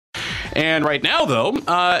And right now, though,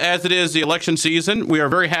 as it is the election season, we are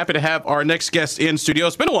very happy to have our next guest in studio.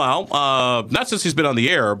 It's been a while, not since he's been on the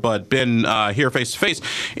air, but been here face-to-face.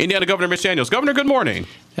 Indiana Governor Mitch Daniels. Governor, good morning.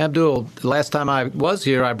 Abdul, the last time I was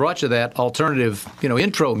here, I brought you that alternative,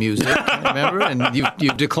 intro music, remember? And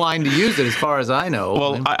you declined to use it as far as I know.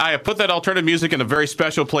 Well, I have put that alternative music in a very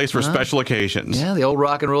special place for special occasions. Yeah, the old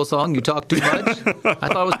rock and roll song, You Talk Too Much. I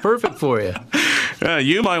thought it was perfect for you.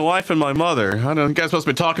 You, my wife, and my mother. I don't know, you guys must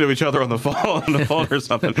be talking to each other on the phone or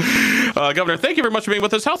something. Governor, thank you very much for being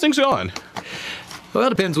with us. How's things going? Well,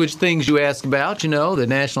 it depends which things you ask about. The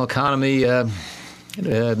national economy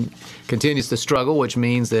continues to struggle, which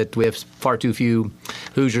means that we have far too few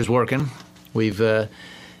Hoosiers working. We've the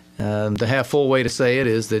half-full way to say it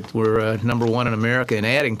is that we're number one in America in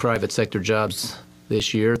adding private sector jobs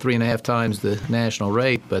this year, 3.5 times the national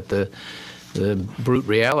rate. But the brute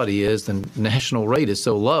reality is the national rate is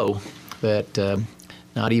so low that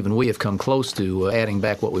not even we have come close to adding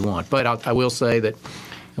back what we want. But I will say that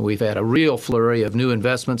we've had a real flurry of new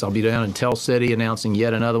investments. I'll be down in Tell City announcing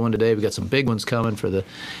yet another one today. We've got some big ones coming for the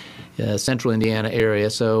central Indiana area.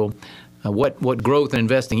 So what growth and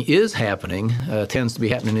investing is happening tends to be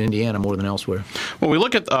happening in Indiana more than elsewhere. When we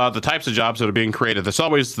look at the types of jobs that are being created, that's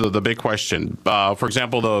always the big question. For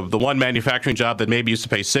example, the one manufacturing job that maybe used to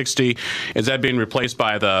pay $60, is that being replaced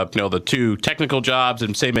by the two technical jobs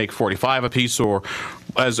and say make $45 apiece? Or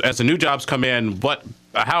as the new jobs come in,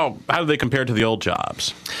 how do they compare to the old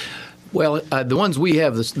jobs? Well, the ones we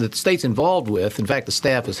have, the states involved with, in fact, the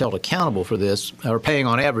staff is held accountable for this, are paying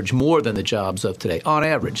on average more than the jobs of today, on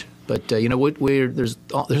average. But, there's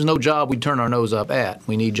no job we turn our nose up at.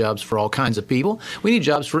 We need jobs for all kinds of people. We need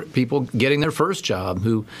jobs for people getting their first job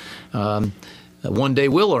who one day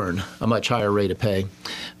will earn a much higher rate of pay.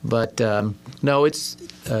 But, no, it's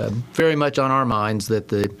very much on our minds that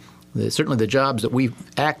certainly the jobs that we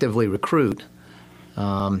actively recruit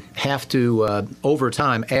have to, over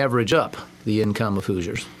time, average up the income of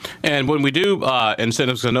Hoosiers. And when we do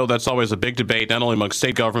incentives, I know that's always a big debate, not only among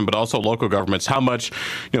state government, but also local governments. How much,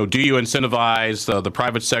 do you incentivize the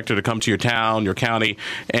private sector to come to your town, your county?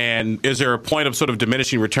 And is there a point of sort of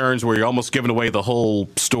diminishing returns where you're almost giving away the whole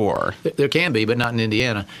store? There can be, but not in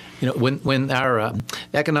Indiana. When our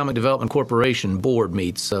Economic Development Corporation board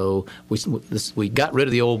meets, so we got rid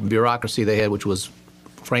of the old bureaucracy they had, which was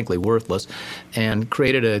frankly worthless, and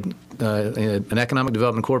created an economic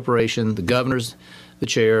development corporation. The governor's the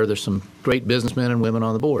chair. There's some great businessmen and women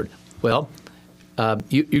on the board. Well,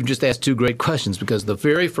 you just asked two great questions, because the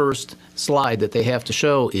very first slide that they have to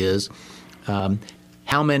show is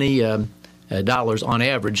how many dollars on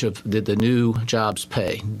average did the new jobs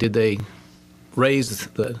pay? Did they raise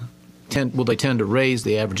will they tend to raise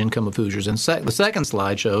the average income of Hoosiers? And the second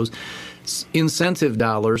slide shows incentive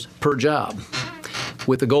dollars per job,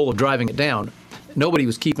 with the goal of driving it down. Nobody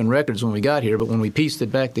was keeping records when we got here, but when we pieced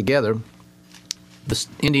it back together,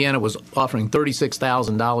 Indiana was offering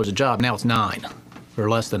 $36,000 a job. Now it's $9,000, or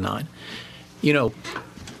less than $9,000.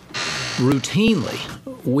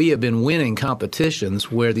 Routinely, we have been winning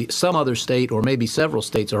competitions where some other state, or maybe several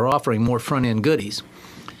states, are offering more front-end goodies.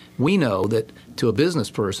 We know that to a business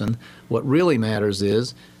person, what really matters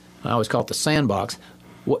is, I always call it the sandbox,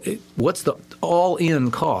 what's the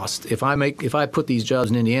all-in cost if I put these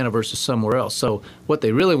jobs in Indiana versus somewhere else? So what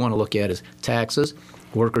they really want to look at is taxes,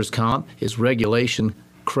 workers' comp, is regulation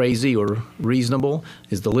crazy or reasonable?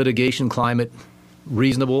 Is the litigation climate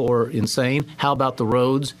reasonable or insane? How about the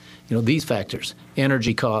roads? These factors,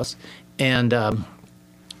 energy costs. And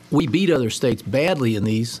we beat other states badly in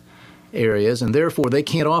these areas, and therefore they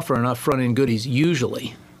can't offer enough front-end goodies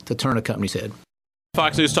usually to turn a company's head.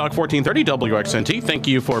 Fox News Talk 1430 WXNT. Thank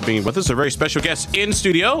you for being with us. A very special guest in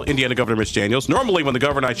studio, Indiana Governor Mitch Daniels. Normally, when the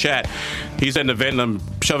governor and I chat, he's in the event and I'm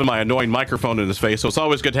shoving my annoying microphone in his face. So it's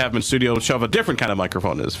always good to have him in studio and shove a different kind of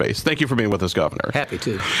microphone in his face. Thank you for being with us, Governor. Happy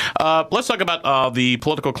to. Let's talk about the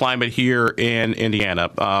political climate here in Indiana.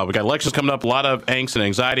 We got elections coming up, a lot of angst and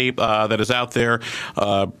anxiety that is out there.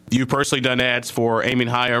 You've personally done ads for aiming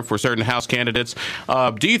higher for certain House candidates.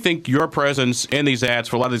 Do you think your presence in these ads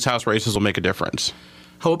for a lot of these House races will make a difference?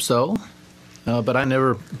 Hope so, but I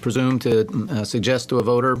never presume to suggest to a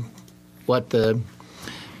voter what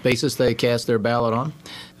basis they cast their ballot on.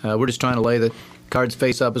 We're just trying to lay the cards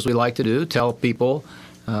face up, as we like to do, tell people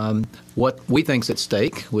what we think's at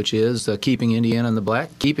stake, which is keeping Indiana in the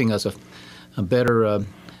black, keeping us a better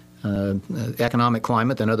economic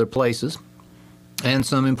climate than other places, and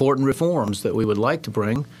some important reforms that we would like to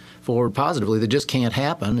bring forward positively that just can't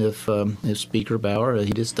happen if Speaker Bauer,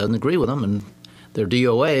 he just doesn't agree with them, and they're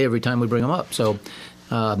DOA every time we bring them up. So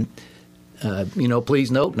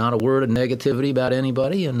Please note, not a word of negativity about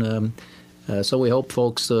anybody, and so we hope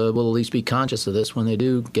folks will at least be conscious of this when they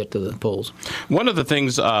do get to the polls. One of the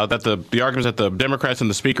things that the arguments that the Democrats and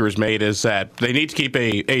the Speaker has made is that they need to keep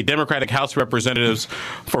a Democratic House of Representatives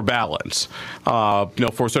for balance,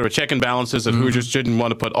 for sort of check and balances of who just didn't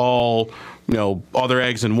want to put all their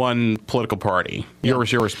eggs in one political party. Yeah.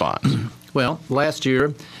 Your response? Well, last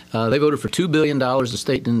year they voted for $2 billion the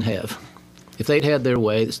state didn't have. If they'd had their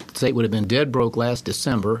way, the state would have been dead broke last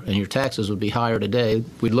December, and your taxes would be higher today.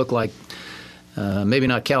 We'd look like maybe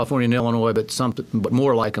not California and Illinois, but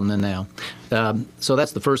more like them than now. So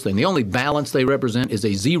that's the first thing. The only balance they represent is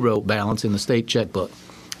a zero balance in the state checkbook.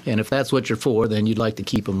 And if that's what you're for, then you'd like to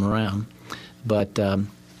keep them around. But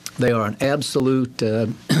they are an absolute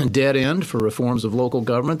dead end for reforms of local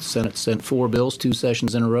government. The Senate sent 4 bills 2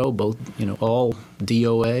 sessions in a row, both all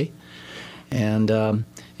DOA. And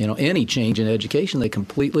any change in education they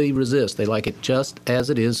completely resist. They like it just as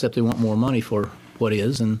it is, except they want more money for what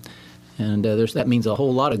is. And that means a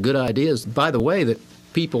whole lot of good ideas, by the way, that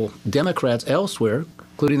Democrats elsewhere,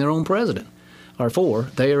 including their own president, are for,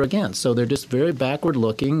 they are against. So they're just very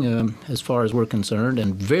backward-looking as far as we're concerned,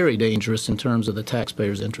 and very dangerous in terms of the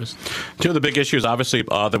taxpayers' interest. Two of the big issues, obviously,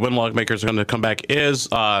 that when lawmakers are going to come back is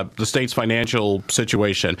the state's financial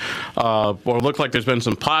situation. Well, it looks like there's been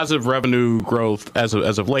some positive revenue growth as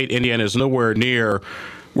of late. Indiana is nowhere near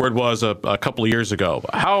where it was a couple of years ago.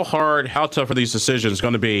 How tough are these decisions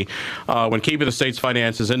going to be when keeping the state's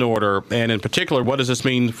finances in order? And in particular, what does this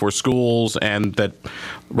mean for schools and that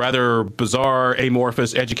rather bizarre,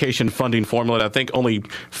 amorphous education funding formula that I think only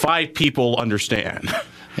 5 people understand?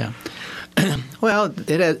 Yeah. Well,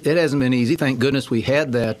 it hasn't been easy. Thank goodness we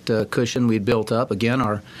had that cushion we'd built up. Again,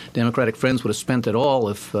 our Democratic friends would have spent it all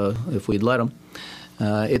if we'd let them.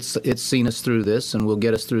 It's seen us through this, and will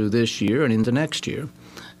get us through this year and into next year.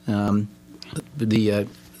 The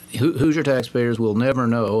Hoosier taxpayers will never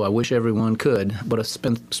know, I wish everyone could, but a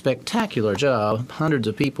spectacular job hundreds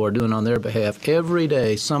of people are doing on their behalf. Every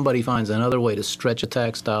day somebody finds another way to stretch a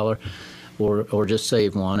tax dollar or just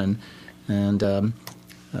save one. And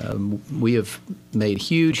we have made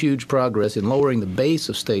huge progress in lowering the base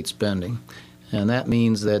of state spending. And that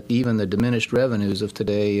means that even the diminished revenues of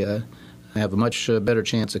today have a much better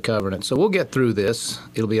chance of covering it. So we'll get through this.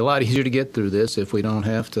 It'll be a lot easier to get through this if we don't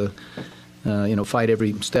have to, fight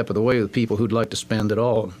every step of the way with people who'd like to spend it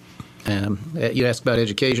all. You asked about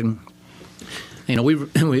education.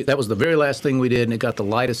 That was the very last thing we did, and it got the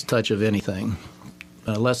lightest touch of anything.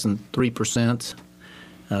 Less than 3%,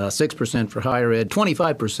 6% for higher ed,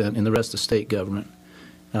 25% in the rest of state government.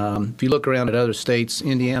 If you look around at other states,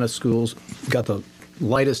 Indiana schools got the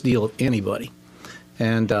lightest deal of anybody.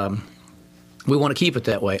 And we want to keep it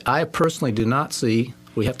that way. I personally do not see,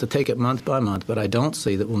 we have to take it month by month, but I don't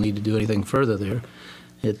see that we'll need to do anything further there.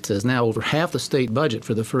 It is now over half the state budget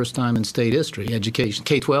for the first time in state history. Education,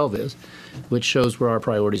 K-12 is, which shows where our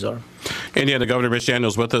priorities are. Indiana Governor Mitch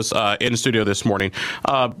Daniels with us in studio this morning.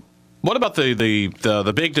 What about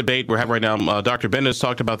the big debate we're having right now? Dr. Bennett has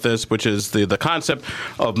talked about this, which is the concept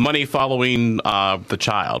of money following the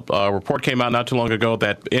child. A report came out not too long ago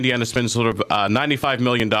that Indiana spends sort of $95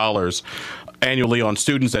 million annually on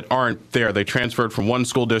students that aren't there. They transferred from one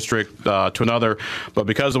school district to another, but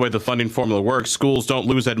because of the way the funding formula works, schools don't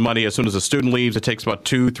lose that money as soon as a student leaves. It takes about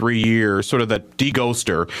 2-3 years, sort of that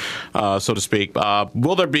de-ghoster, so to speak.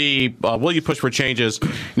 Will you push for changes,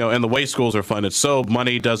 in the way schools are funded so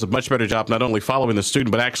money does a much better job not only following the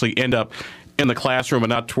student, but actually end up in the classroom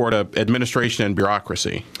and not toward administration and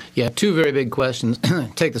bureaucracy? Yeah, 2 very big questions.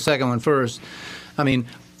 Take the second one first.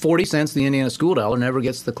 40 cents the Indiana school dollar never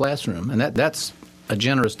gets to the classroom, and that's a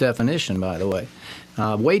generous definition, by the way.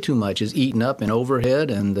 Way too much is eaten up in overhead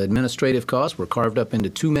and the administrative costs. We're carved up into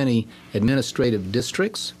too many administrative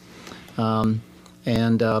districts. So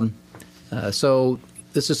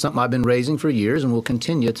this is something I've been raising for years and will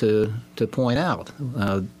continue to point out.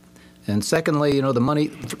 And secondly, the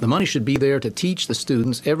money should be there to teach the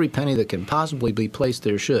students. Every penny that can possibly be placed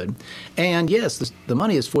there should. And yes, the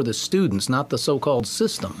money is for the students, not the so-called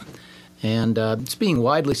system. And it's being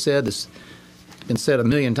widely said, this has been said a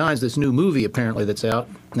million times, this new movie apparently that's out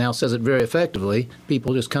now says it very effectively.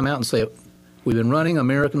 People just come out and say, we've been running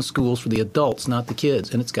American schools for the adults, not the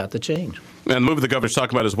kids, and it's got to change. And the movie the governor's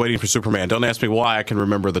talking about is Waiting for Superman. Don't ask me why I can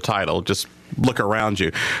remember the title. Just look around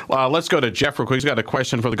you. Let's go to Jeff real quick. He's got a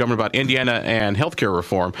question for the governor about Indiana and health care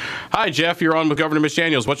reform. Hi, Jeff. You're on with Governor Mitch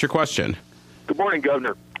Daniels. What's your question? Good morning,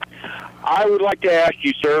 Governor. I would like to ask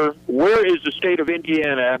you, sir, where is the state of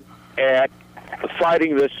Indiana at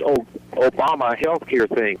fighting this Obama health care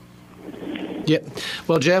thing? Yeah.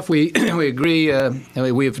 Well, Jeff, we we agree.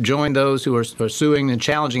 We have joined those who are suing and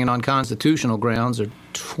challenging it on constitutional grounds. There are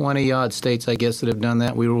 20-odd states, I guess, that have done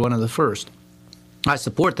that. We were one of the first. I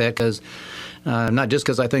support that because not just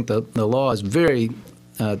because I think the law is very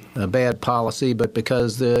a bad policy, but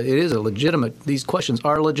because it is a legitimate. These questions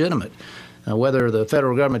are legitimate. Whether the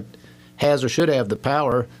federal government has or should have the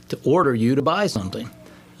power to order you to buy something,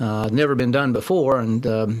 never been done before,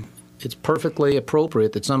 and it's perfectly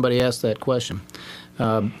appropriate that somebody asks that question.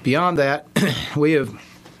 Beyond that, we have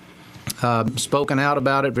spoken out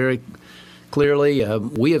about it very clearly.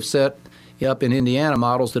 We have set up in Indiana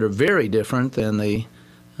models that are very different than the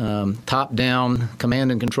top-down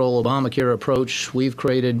command and control Obamacare approach. We've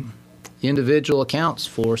created individual accounts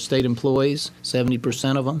for state employees,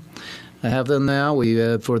 70% of them. I have them now.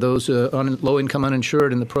 We for those low-income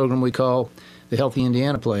uninsured in the program we call the Healthy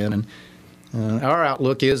Indiana Plan. And our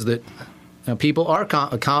outlook is that people are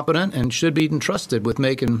competent and should be entrusted with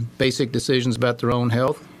making basic decisions about their own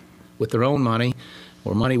health with their own money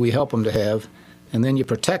or money we help them to have. And then you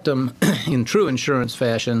protect them in true insurance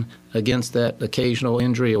fashion against that occasional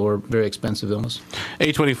injury or very expensive illness.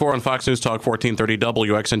 824 on Fox News Talk 1430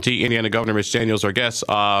 WXNT. Indiana Governor Mitch Daniels, our guest.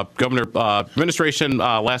 Governor administration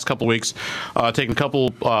last couple of weeks taking a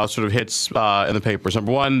couple sort of hits in the papers.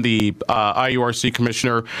 Number one, the IURC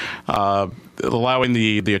commissioner allowing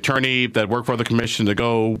the attorney that worked for the commission to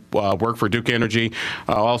go work for Duke Energy.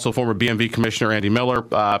 Also, former BMV Commissioner Andy Miller.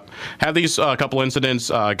 Have these couple incidents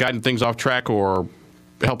gotten things off track or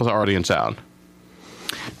help our audience out?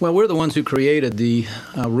 Well, we're the ones who created the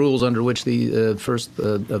rules under which the first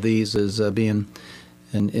of these is has been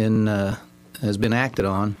acted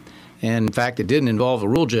on. And in fact, it didn't involve a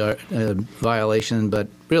rule violation, but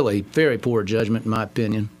really very poor judgment, in my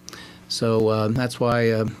opinion. So that's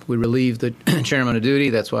why we relieved the chairman of duty.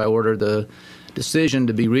 That's why I ordered the decision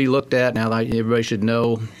to be re-looked at. Now, everybody should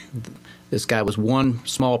know this guy was one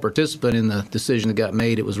small participant in the decision that got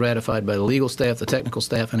made. It was ratified by the legal staff, the technical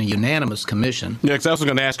staff, and a unanimous commission. Yeah, because I was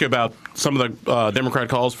going to ask you about some of the Democrat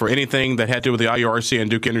calls for anything that had to do with the IURC and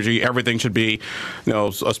Duke Energy. Everything should be,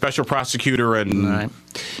 a special prosecutor and. Right.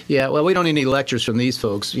 Yeah. Well, we don't need any lectures from these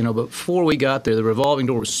folks. But before we got there, the revolving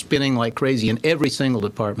door was spinning like crazy in every single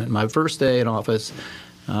department. My first day in office,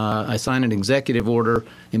 I signed an executive order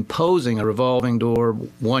imposing a revolving door,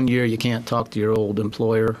 1 year you can't talk to your old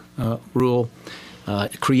employer rule,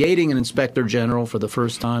 creating an inspector general for the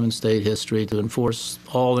first time in state history to enforce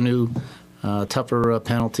all the new tougher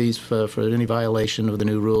penalties for any violation of the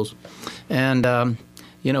new rules. And,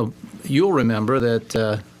 you'll remember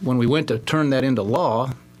that when we went to turn that into law,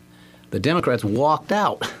 the Democrats walked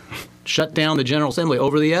out. Shut down the General Assembly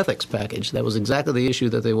over the ethics package. That was exactly the issue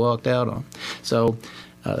that they walked out on. So,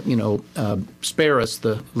 spare us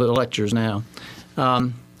the lectures now.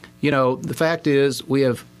 The fact is,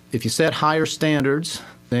 if you set higher standards,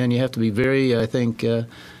 then you have to be very, I think,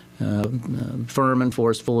 firm and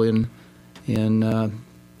forceful in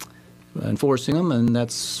enforcing them, and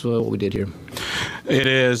that's what we did here. It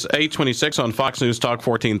is 8:26 on Fox News Talk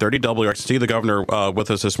 1430 WXNT. The governor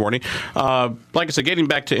with us this morning. Like I said, getting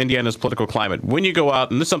back to Indiana's political climate. When you go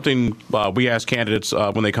out, and this is something we ask candidates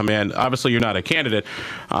when they come in. Obviously, you're not a candidate.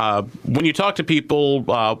 When you talk to people,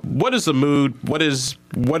 what is the mood? What is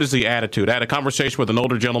the attitude? I had a conversation with an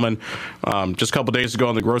older gentleman just a couple days ago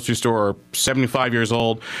in the grocery store, 75 years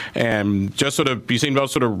old, and just he seemed to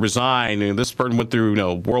sort of resigned. And this person went through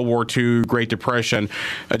World War II, Great Depression.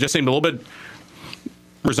 Just seemed a little bit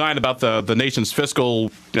resigned about the nation's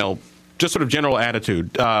fiscal, just sort of general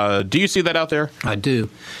attitude. Do you see that out there? I do,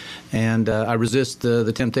 and I resist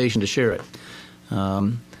the temptation to share it.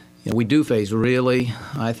 We do face really,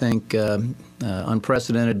 I think,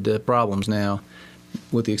 unprecedented problems now,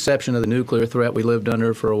 with the exception of the nuclear threat we lived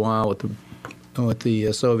under for a while with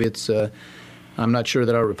the Soviets. I'm not sure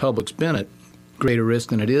that our republic's been at greater risk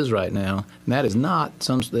than it is right now, and that is not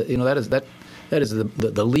that is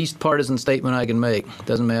the least partisan statement I can make. It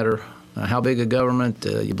doesn't matter how big a government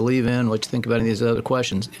you believe in, what you think about any of these other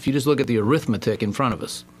questions. If you just look at the arithmetic in front of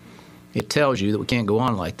us, it tells you that we can't go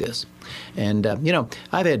on like this. And,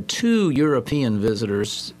 I've had 2 European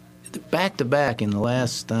visitors back-to-back in the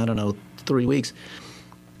last, 3 weeks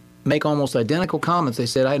make almost identical comments. They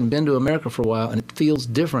said, I hadn't been to America for a while, and it feels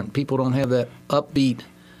different. People don't have that upbeat,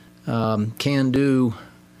 can-do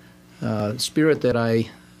spirit that I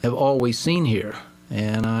have always seen here,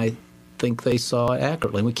 and I think they saw it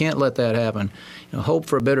accurately. We can't let that happen. Hope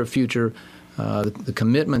for a better future, the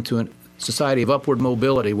commitment to a society of upward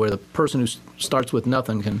mobility where the person who starts with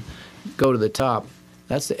nothing can go to the top.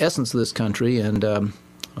 That's the essence of this country, and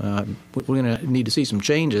we're going to need to see some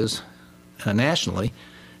changes nationally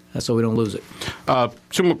so we don't lose it.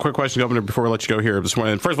 Two more quick questions, Governor, before we let you go here this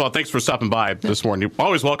morning. First of all, thanks for stopping by this morning. You're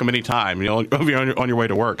always welcome anytime, on your way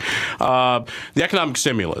to work. The economic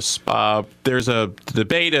stimulus. There's a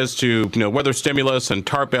debate as to whether stimulus and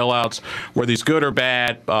TARP bailouts were these good or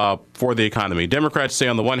bad for the economy. Democrats say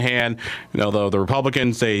on the one hand, the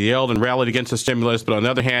Republicans, they yelled and rallied against the stimulus, but on the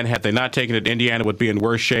other hand, had they not taken it, Indiana would be in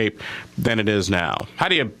worse shape than it is now. How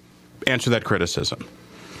do you answer that criticism?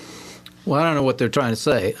 Well, I don't know what they're trying to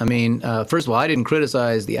say. I mean, first of all, I didn't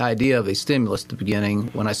criticize the idea of a stimulus at the beginning.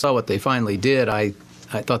 When I saw what they finally did, I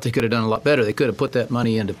thought they could have done a lot better. They could have put that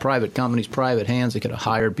money into private companies, private hands. They could have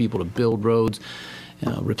hired people to build roads,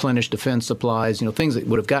 replenish defense supplies, things that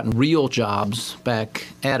would have gotten real jobs back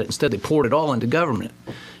at it. Instead, they poured it all into government.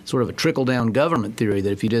 Sort of a trickle-down government theory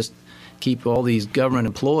that if you just keep all these government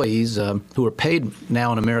employees who are paid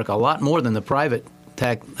now in America a lot more than the private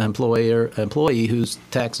employee whose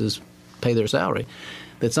taxes pay their salary,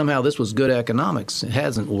 that somehow this was good economics. It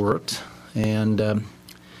hasn't worked, and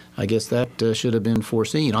I guess that should have been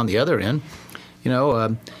foreseen. On the other end,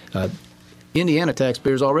 Indiana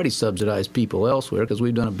taxpayers already subsidize people elsewhere because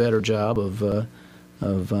we've done a better job of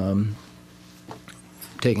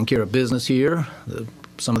taking care of business here.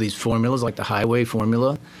 Some of these formulas, like the highway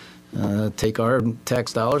formula, take our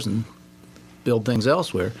tax dollars and build things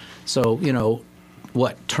elsewhere. So,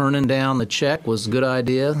 turning down the check was a good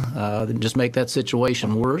idea? Just make that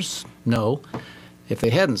situation worse? No. If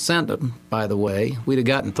they hadn't sent them, by the way, we'd have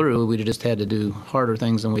gotten through. We'd have just had to do harder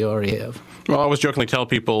things than we already have. Well, I always jokingly tell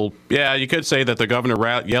people, you could say that the governor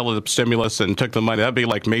yelled at the stimulus and took the money. That'd be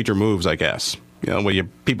like major moves, I guess. When you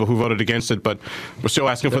people who voted against it, but we're still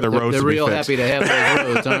asking for the roads to be fixed. They're real happy to have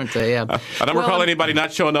those roads, aren't they? Yeah. I don't recall anybody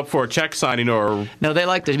not showing up for a check signing or... No, they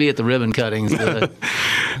like to be at the ribbon cuttings.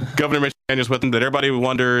 Governor Mitch Daniels with them, that everybody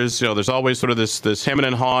wonders, there's always sort of this hemming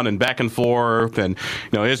and hawing and back and forth, and,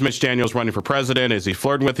 is Mitch Daniels running for president? Is he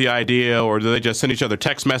flirting with the idea, or do they just send each other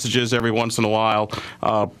text messages every once in a while?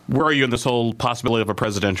 Where are you in this whole possibility of a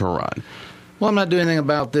presidential run? Well, I'm not doing anything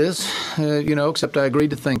about this, except I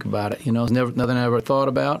agreed to think about it. It's nothing I ever thought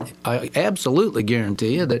about. I absolutely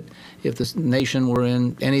guarantee you that if this nation were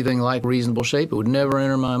in anything like reasonable shape, it would never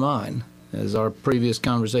enter my mind. As our previous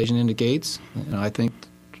conversation indicates, I think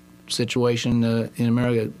the situation in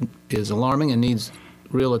America is alarming and needs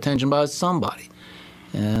real attention by somebody.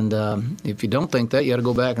 And if you don't think that, you got to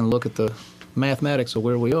go back and look at the mathematics of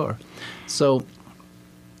where we are. So...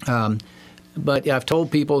 But I've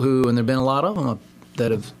told people and there have been a lot of them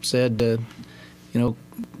that have said,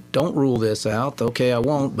 don't rule this out. Okay, I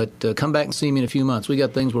won't, but come back and see me in a few months. We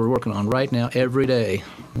got things we're working on right now every day.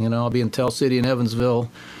 I'll be in Tell City and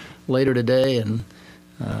Evansville later today, and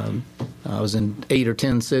I was in 8 or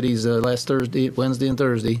 10 cities last Wednesday and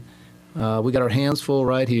Thursday. We got our hands full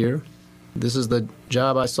right here. This is the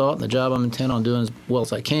job I sought and the job I'm intent on doing as well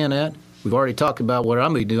as I can at. We've already talked about what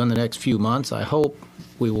I'm going to be doing the next few months. I hope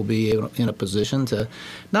we will be in a position to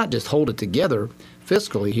not just hold it together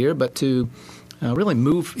fiscally here, but to really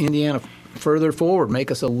move Indiana further forward,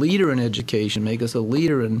 make us a leader in education, make us a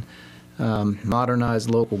leader in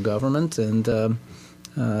modernized local government, and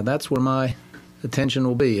that's where my attention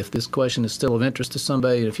will be. If this question is still of interest to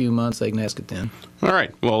somebody in a few months, they can ask it then. All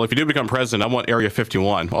right. Well, if you do become president, I want Area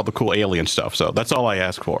 51, all the cool alien stuff. So that's all I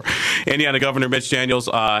ask for. Indiana Governor Mitch Daniels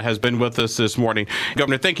has been with us this morning.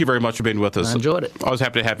 Governor, thank you very much for being with us. I enjoyed it. Always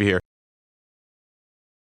happy to have you here.